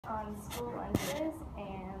on school lunches,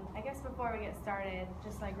 and I guess before we get started,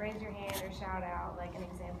 just like raise your hand or shout out like an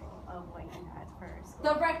example of what you had for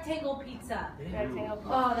school. The rectangle pizza. Rectangle pizza.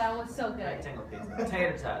 Oh, that was so good. Rectangle pizza.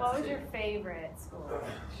 Tater tots. What was your favorite school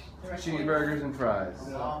lunch? Cheeseburgers and fries.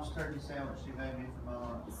 Mom's turkey sandwich she made me for my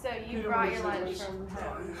lunch. So you brought your lunch from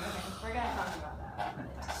home. Okay, we're gonna talk about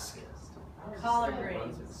that. Collard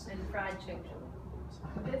greens and fried chicken.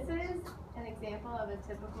 This is an example of a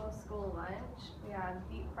typical school lunch. We have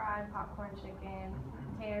deep fried popcorn chicken,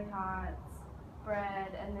 tater tots,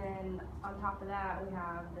 bread, and then on top of that we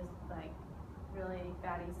have this like really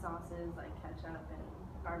fatty sauces like ketchup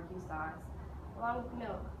and barbecue sauce, along with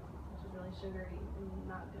milk, which is really sugary and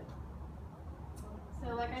not good.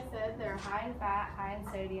 So like I said, they're high in fat, high in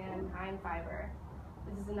sodium, high in fiber.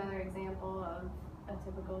 This is another example of a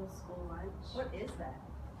typical school lunch. What is that?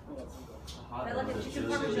 Is that like a chicken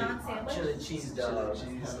parmesan sandwich? Chili cheese dog.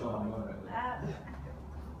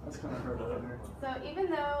 That's kind of hard under. So even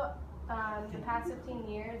though the past 15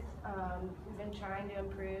 years we've been trying to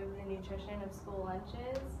improve the nutrition of school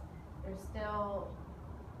lunches, they're still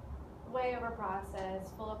way over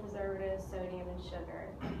processed, full of preservatives, sodium, and sugar,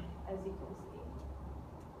 as you can see.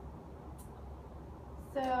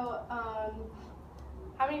 So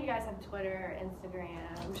how many of you guys have Twitter,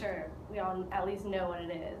 Instagram? I'm sure we all at least know what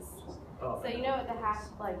it is. Oh, So you know what the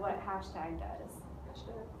what hashtag does.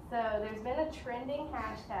 So there's been a trending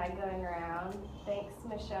hashtag going around, thanks to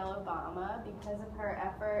Michelle Obama, because of her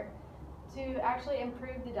effort to actually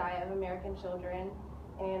improve the diet of American children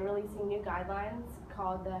and releasing new guidelines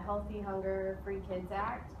called the Healthy Hunger Free Kids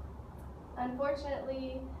Act.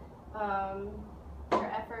 Unfortunately,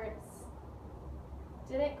 her efforts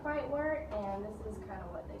didn't quite work, and this is kind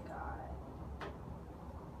of what they got.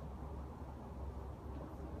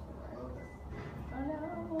 Oh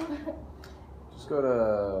no. Just go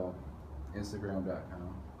to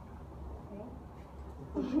Instagram.com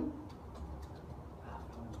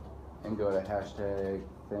and go to hashtag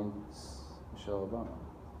thanks Michelle Obama.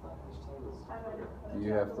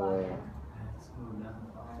 You have to.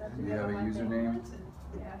 Do you have a username?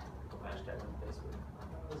 Yeah. Hashtag on Facebook.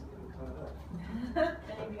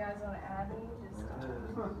 Any of you guys want to add me? Just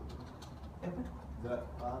Is that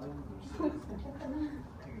 5 or 6? I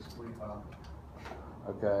think it's 45.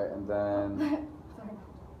 Okay, and then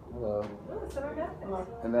hello. Ooh, someone got this.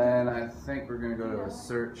 And then I think we're gonna go to a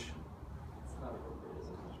search. It's not appropriate, is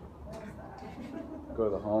it? What is that? Go to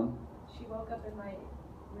the home. She woke up in my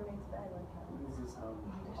roommate's bed like that.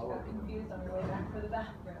 She got confused on her way back for the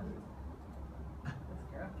bathroom. This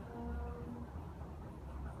girl.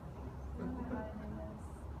 I don't know how to do this.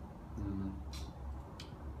 Mhm.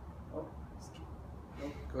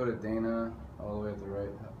 Go to Dana, all the way at the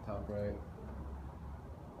right, top right.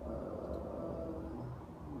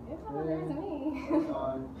 Oh, there's me.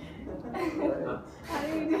 Right. How do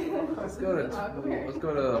you do Let's go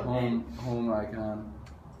to the home icon.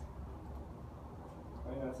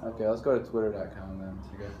 Okay, let's go to twitter.com then. So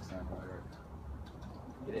you guys can sign probably right.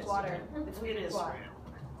 It is. Water. It is. Water.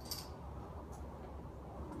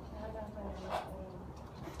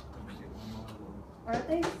 Aren't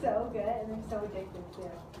they so good? And they're so addictive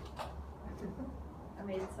too. I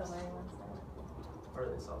made so many once. Or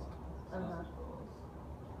this also. Uh-huh.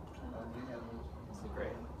 It's a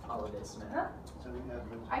great holiday snack. So we have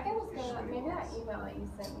I can just go to maybe that email that you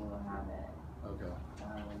sent me will have it. Okay.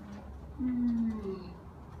 Um,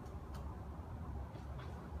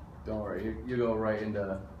 Don't worry, you go right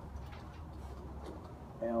into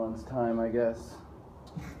Alan's time, I guess.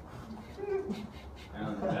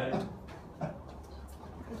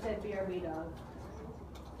 He said BRB dog.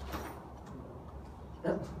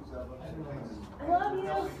 I love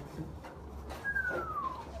you.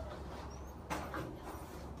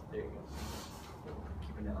 There you go.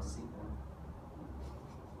 Keep it down, seat one.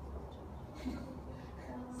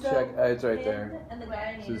 Check, it's right him there. And the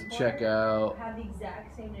guy It named says check out. have the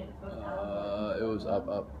exact same name. It was up.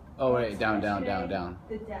 Oh wait, down. The dad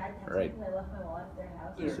texted Right. because I left my wallet at their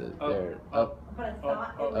house. It says there, up, But I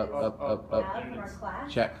thought it was up. Al from our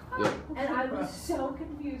class. Check. Yep. And I was so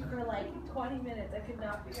confused for like 20 minutes. I could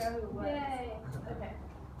not figure out who it was. Yay. Okay.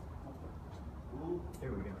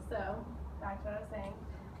 Here we go. So, back to what I was saying.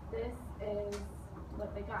 This is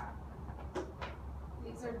what they got.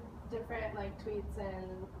 These are different like tweets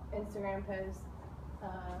and Instagram posts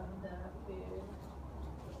of the food.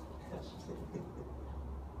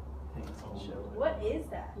 What is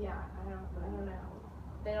that? Yeah, I don't know.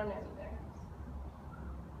 They don't know either.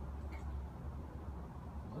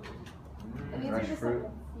 And these are Fresh just fruit.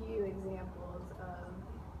 like a few examples of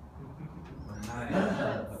Nice.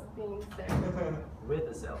 what's being served. With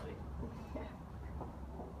a selfie.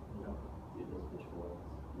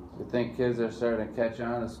 think kids are starting to catch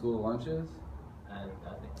on to school lunches? I think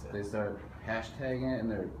so. They start hashtagging it in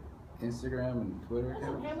their Instagram and Twitter That's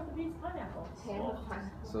some accounts. ham with a piece of pineapple. Ham with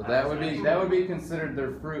pineapple. So that would be considered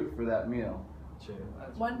their fruit for that meal. True.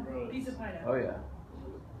 One piece of pineapple. Oh yeah.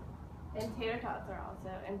 And tater tots are also,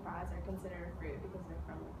 and fries are considered a fruit because they're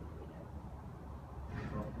from the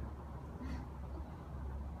potato.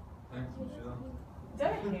 Thanks, Michelle. Is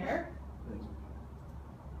that a hair?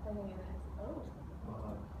 I think it is. Oh.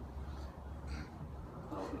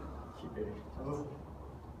 Keep it.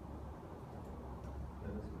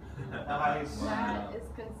 Nice. That is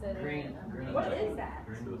considered Green- a green. fruit. What is that?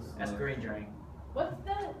 That's green drink. What's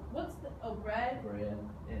the, oh, bread, Bread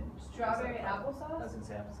and strawberry I applesauce, was gonna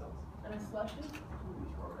say applesauce. and a slushy?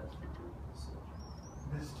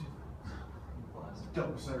 Missed it.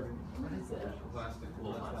 Double serving. What is that? Plastic.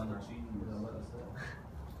 Little That's down their plastic. cheese.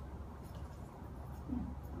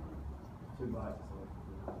 Two bites.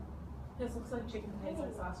 This looks like chicken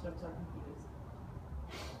pizza sauce, I'm so confused.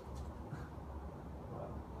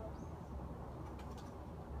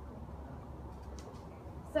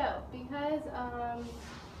 So, because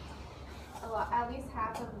at least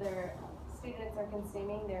half of their students are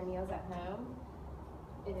consuming their meals at home,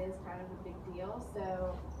 it is kind of a big deal.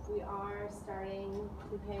 So we are starting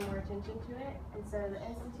to pay more attention to it. And so the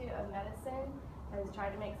Institute of Medicine has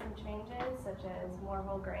tried to make some changes, such as more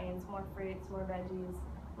whole grains, more fruits, more veggies,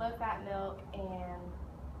 low-fat milk, and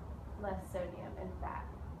less sodium and fat.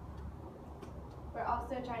 We're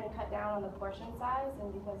also trying to cut down on the portion size,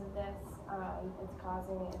 and because of this, it's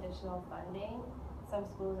causing additional funding. Some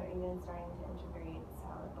schools are even starting to integrate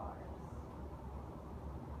salad bars.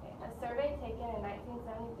 Okay, a survey taken in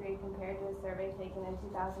 1973 compared to a survey taken in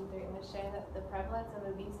 2003 has shown that the prevalence of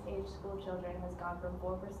obese age school children has gone from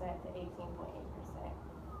 4% to 18.8%.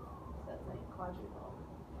 So that's like quadruple.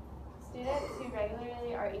 Students who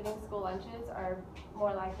regularly are eating school lunches are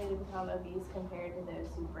more likely to become obese compared to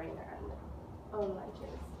those who bring their own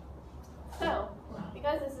lunches. So,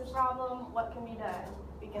 because this is a problem, what can be done?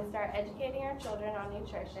 We can start educating our children on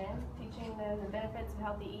nutrition, teaching them the benefits of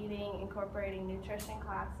healthy eating, incorporating nutrition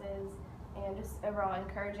classes, and just overall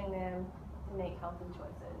encouraging them to make healthy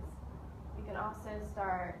choices. We can also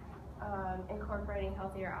start incorporating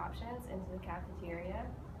healthier options into the cafeteria.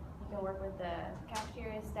 You can work with the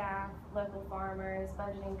cafeteria staff, local farmers,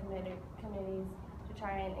 budgeting committees to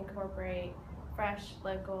try and incorporate fresh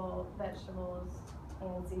local vegetables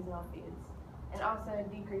and seasonal foods, and also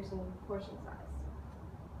decreasing portion size.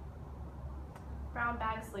 Brown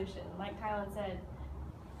bag solution, like Tylen said,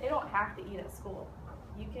 they don't have to eat at school.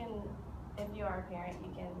 You can, if you are a parent,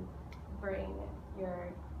 you can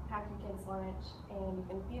pack your kids lunch, and you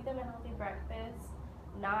can feed them a healthy breakfast,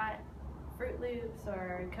 not Fruit Loops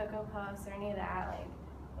or Cocoa Puffs or any of that, like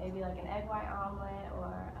maybe like an egg white omelet or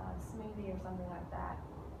a smoothie or something like that.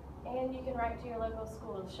 And you can write to your local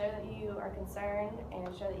school to show that you are concerned and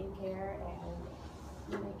show that you care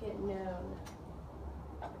and make it known.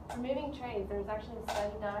 Removing trays. There's actually a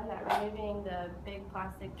study done that removing the big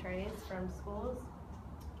plastic trays from schools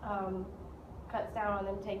cuts down on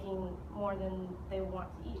them taking more than they want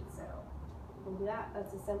to eat. So you can do that.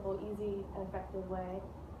 That's a simple, easy, and effective way.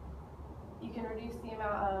 You can reduce the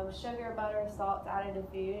amount of sugar, butter, salt added to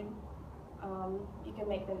food. You can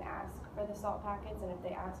make them ask for the salt packets, and if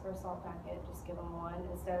they ask for a salt packet, just give them one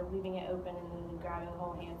instead of leaving it open and then grabbing a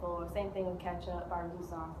whole handful. Or same thing with ketchup, barbecue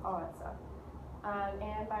sauce, all that stuff.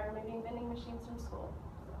 And by removing vending machines from school.